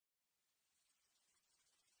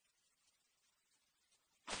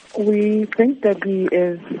We think that he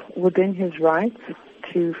is within his rights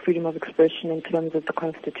to freedom of expression in terms of the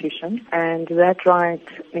Constitution, and that right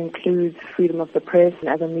includes freedom of the press and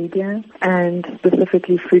other media, and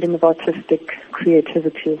specifically freedom of artistic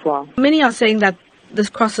creativity as well. Many are saying that this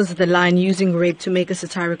crosses the line using rape to make a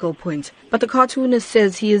satirical point, but the cartoonist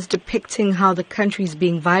says he is depicting how the country is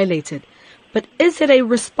being violated. But is it a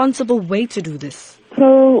responsible way to do this?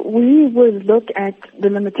 So we would look at the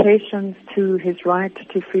limitations to his right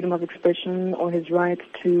to freedom of expression or his right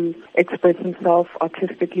to express himself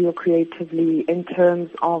artistically or creatively in terms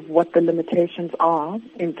of what the limitations are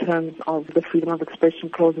in terms of the freedom of expression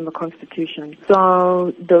clause in the Constitution.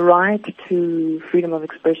 So the right to freedom of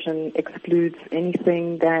expression excludes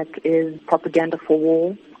anything that is propaganda for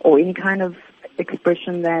war or any kind of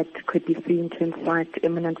expression that could be seen to incite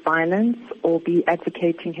imminent violence or be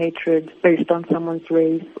advocating hatred based on someone's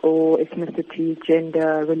race or ethnicity,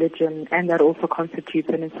 gender, religion, and that also constitutes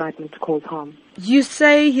an incitement to cause harm. You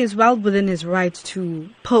say he's well within his right to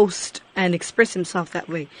post and express himself that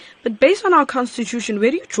way. But based on our Constitution,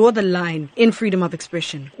 where do you draw the line in freedom of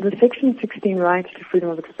expression? The Section 16 right to freedom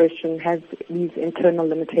of expression has these internal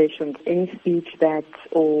limitations. Any speech that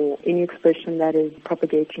or any expression that is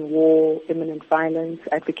propagating war, imminent violence,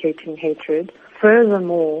 advocating hatred.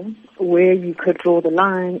 Furthermore, where you could draw the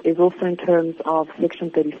line is also in terms of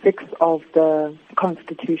Section 36 of the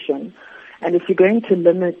Constitution. And if you're going to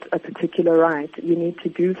limit a particular right, you need to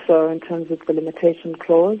do so in terms of the limitation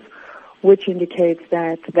clause, which indicates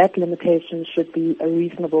that that limitation should be a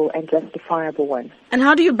reasonable and justifiable one. And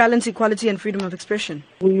how do you balance equality and freedom of expression?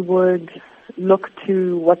 We would look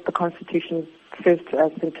to what the Constitution says to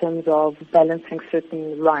us in terms of balancing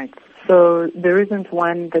certain rights. So there isn't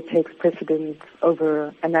one that takes precedence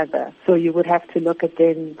over another. So you would have to look at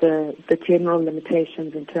then the general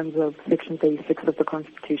limitations in terms of Section 36 of the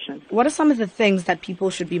Constitution. What are some of the things that people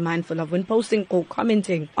should be mindful of when posting or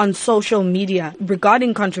commenting on social media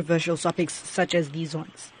regarding controversial topics such as these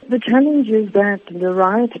ones? The challenge is that the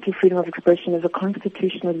right to freedom of expression is a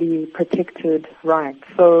constitutionally protected right.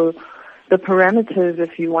 So the parameters,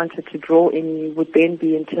 if you wanted to draw any, would then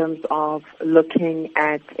be in terms of looking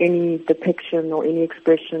at any depiction or any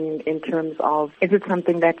expression in terms of, is it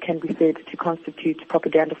something that can be said to constitute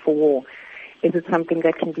propaganda for war? Is it something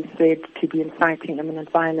that can be said to be inciting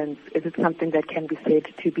imminent violence? Is it something that can be said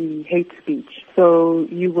to be hate speech? So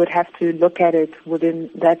you would have to look at it within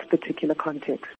that particular context.